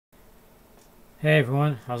Hey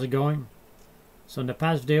everyone, how's it going? So in the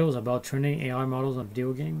past videos about training AI models on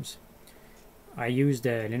video games, I used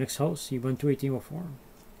the Linux host Ubuntu 18.04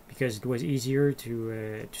 because it was easier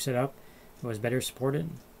to set up, it was better supported.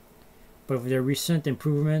 But with the recent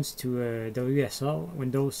improvements to WSL,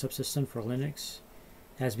 Windows subsystem for Linux,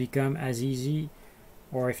 has become as easy,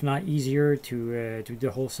 or if not easier, to do the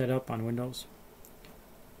whole setup on Windows.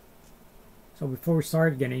 So before we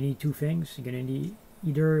start, you're gonna need two things. You're gonna need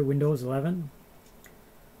either Windows 11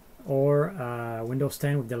 or Windows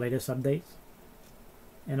 10 with the latest updates,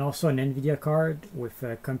 and also an NVIDIA card with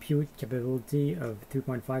compute capability of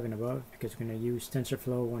 3.5 and above, because we're going to use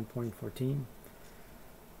Tensorflow 1.14.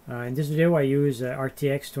 In this video I use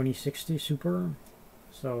RTX 2060 Super,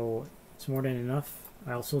 so it's more than enough.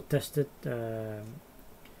 I also tested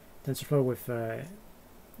Tensorflow with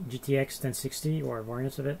GTX 1060 or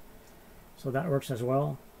variants of it, so that works as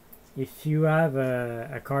well. If you have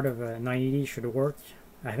a card of 980, it should work.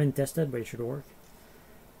 I haven't tested, but it should work.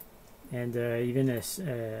 And even a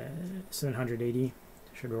 780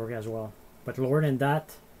 should work as well. But lower than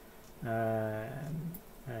that,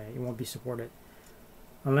 it won't be supported.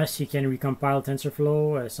 Unless you can recompile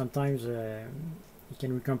TensorFlow. Sometimes you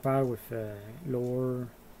can recompile with lower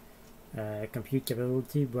compute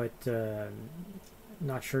capability, but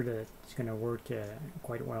not sure that it's going to work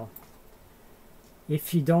quite well.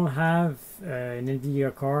 If you don't have an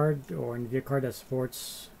NVIDIA card or an NVIDIA card that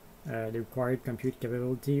supports the required compute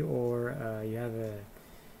capability, or you have a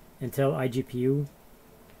Intel iGPU,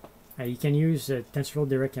 you can use TensorFlow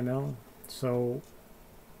DirectML. So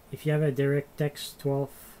if you have a DirectX 12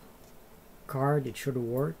 card, it should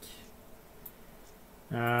work.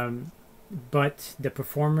 But the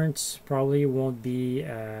performance probably won't be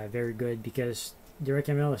very good, because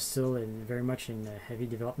DirectML is still very much in heavy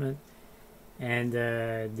development. And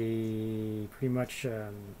they pretty much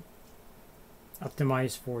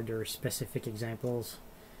optimize for their specific examples,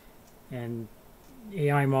 and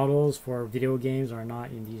AI models for video games are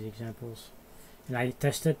not in these examples. And I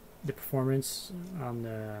tested the performance on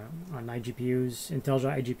iGPUs, Intel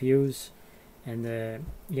iGPUs, and the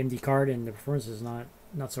AMD card, and the performance is not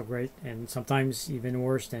so great, and sometimes even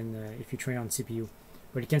worse than if you train on CPU.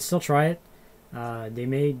 But you can still try it. They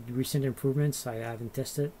made recent improvements. I haven't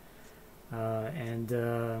tested.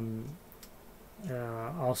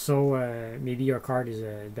 Also maybe your card is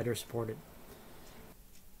better supported.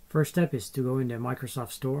 First step is to go in the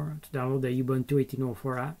Microsoft Store to download the Ubuntu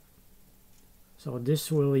 18.04 app. So this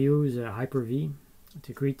will use Hyper-V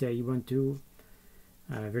to create a Ubuntu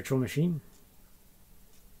virtual machine.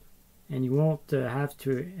 And you won't have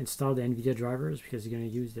to install the NVIDIA drivers, because you're going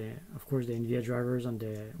to use of course the NVIDIA drivers on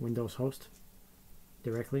the Windows host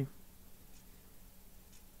directly.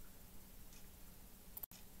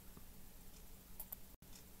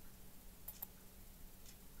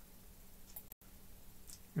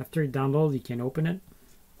 After you download, you can open it.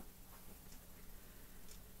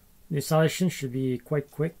 The installation should be quite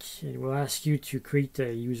quick. It will ask you to create a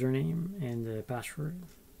username and a password.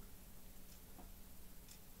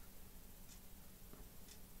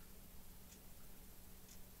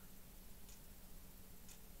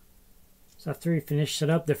 So after you finish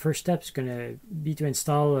setup, the first step is going to be to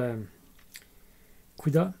install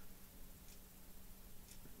CUDA.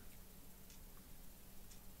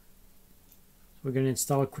 We're going to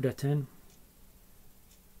install CUDA 10.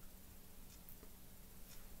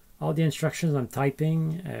 All the instructions I'm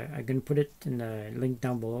typing, I'm going to put it in the link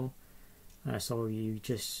down below, so you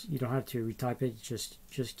don't have to retype it. You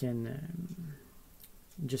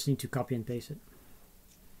just need to copy and paste it.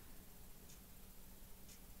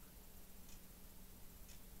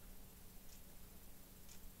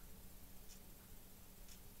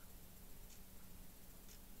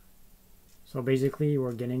 So basically,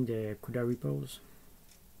 we're getting the CUDA repos.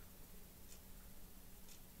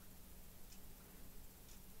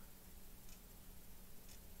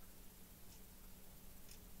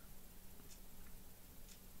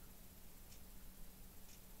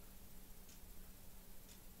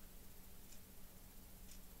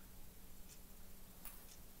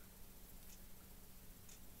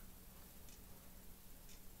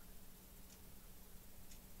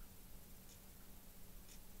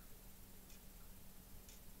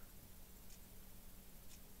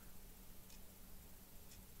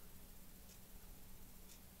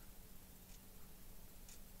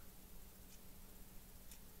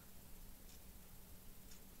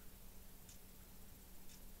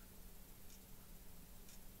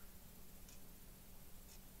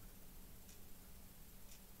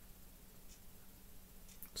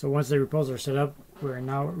 So once the repos are set up, we're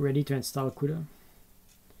now ready to install CUDA.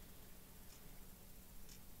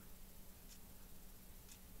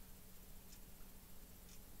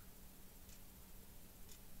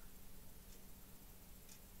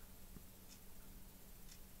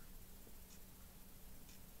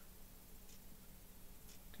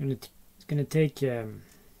 It's gonna take a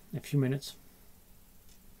few minutes.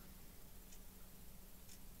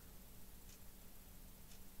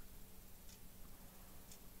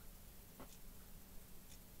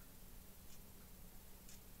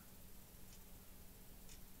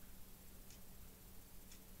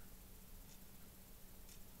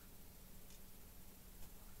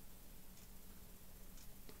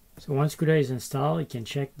 So once CUDA is installed, you can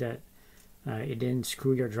check that it didn't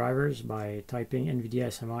screw your drivers by typing NVIDIA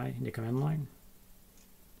SMI in the command line.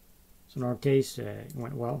 So in our case, it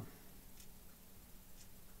went well.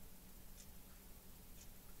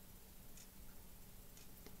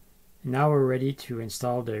 And now we're ready to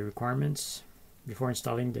install the requirements before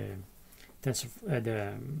installing the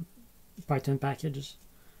Python packages.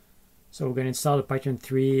 So we're going to install the Python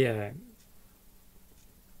 3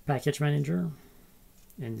 package manager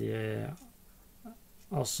and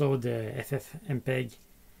also the FFmpeg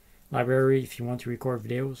library if you want to record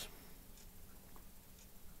videos.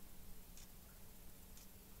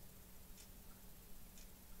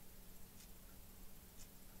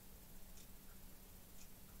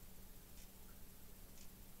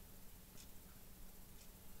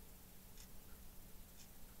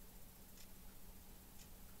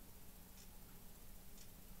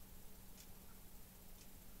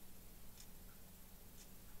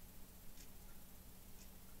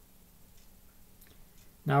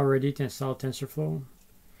 Now we're ready to install TensorFlow.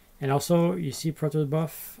 And also you see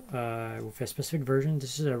protobuf with a specific version.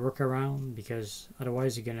 This is a workaround because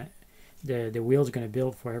otherwise you're gonna the wheel's gonna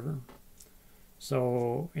build forever.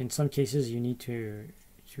 So in some cases you need to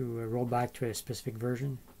roll back to a specific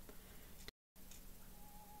version.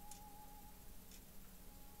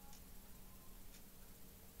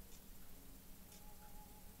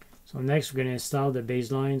 So next we're going to install the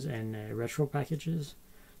baselines and retro packages.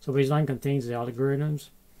 So baseline contains the algorithms,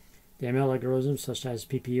 the ML algorithms such as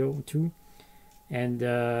PPO2, and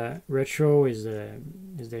retro is the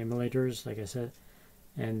emulators, like I said,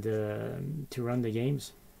 and to run the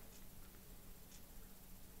games.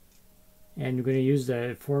 And we're going to use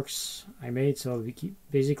the forks I made. So we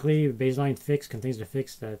basically baseline fix contains the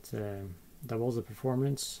fix that doubles the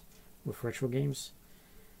performance with retro games.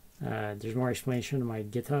 There's more explanation on my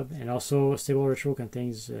GitHub, and also stable retro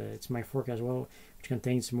contains it's my fork as well, which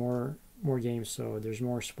contains more games. So there's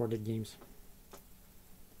more supported games.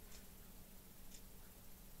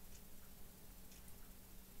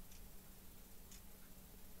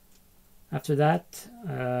 After that,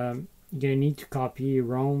 you're gonna need to copy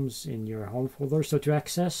ROMs in your home folder. So to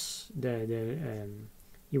access the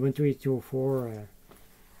Ubuntu 8204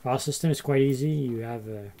 file system, it's quite easy. You have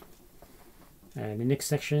an index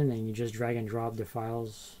section and you just drag and drop the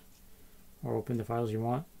files or open the files you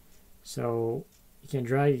want. So you can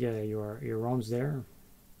drag your ROMs there.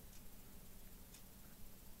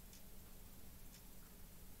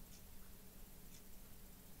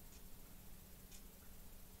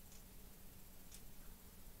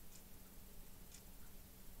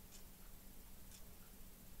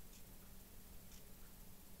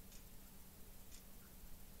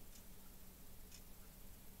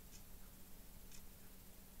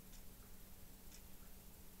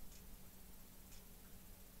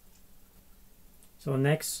 So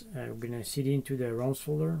next, we're going to cd into the ROMs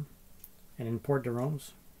folder and import the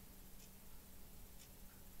ROMs.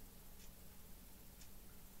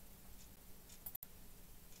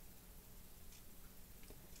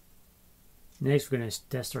 Next, we're going to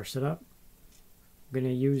test our setup. We're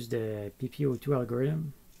going to use the PPO2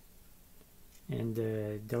 algorithm and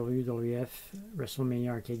the WWF WrestleMania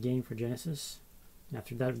arcade game for Genesis. And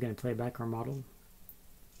after that, we're going to play back our model.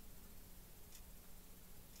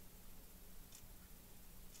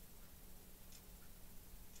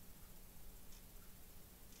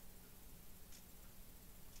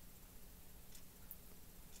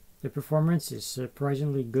 The performance is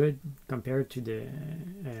surprisingly good compared to the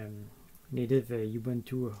native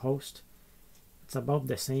Ubuntu host. It's about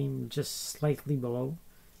the same, just slightly below,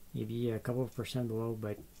 maybe a couple of percent below,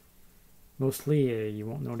 but mostly you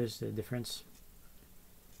won't notice the difference.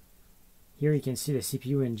 Here you can see the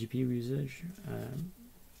CPU and GPU usage.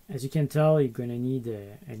 As you can tell, you're going to need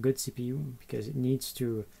a good CPU because it needs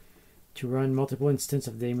to run multiple instances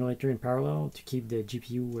of the emulator in parallel to keep the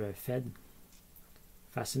GPU fed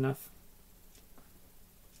fast enough.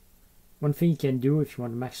 One thing you can do if you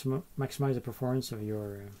want to maximize the performance of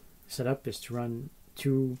your setup is to run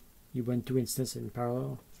 2 Ubuntu instances in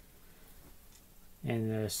parallel,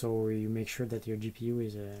 and so you make sure that your GPU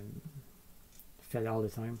is fed all the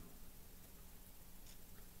time.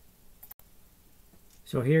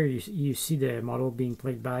 So here you see the model being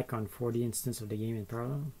played back on 40 instances of the game in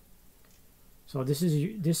parallel. So this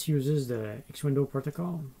uses the X-Window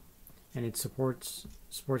protocol, and it supports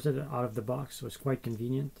it out of the box, so it's quite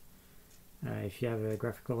convenient if you have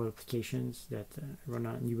graphical applications that run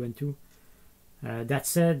on Ubuntu. That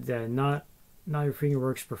said, not everything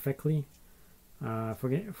works perfectly.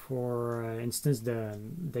 For instance,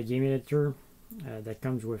 the game editor that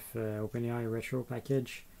comes with OpenAI Retro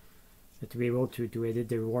package to be able to edit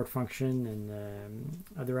the reward function and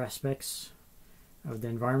other aspects of the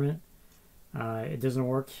environment, it doesn't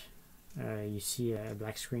work. You see a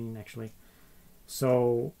black screen actually.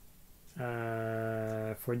 So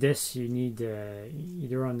for this you need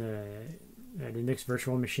either on the Linux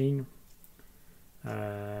virtual machine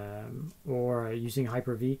or using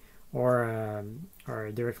Hyper-V or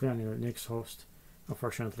directly on the Linux host,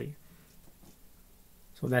 unfortunately.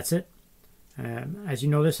 So that's it. As you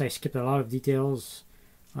notice, I skipped a lot of details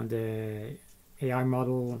on the AI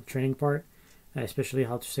model training part, especially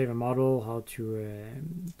how to save a model, how to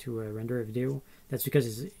render a video. That's because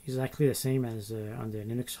it's exactly the same as on the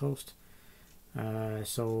Linux host.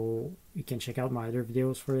 So you can check out my other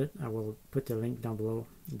videos for it. I will put the link down below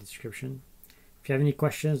in the description. If you have any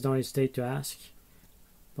questions, don't hesitate to ask.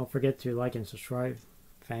 Don't forget to like and subscribe.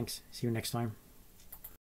 Thanks. See you next time.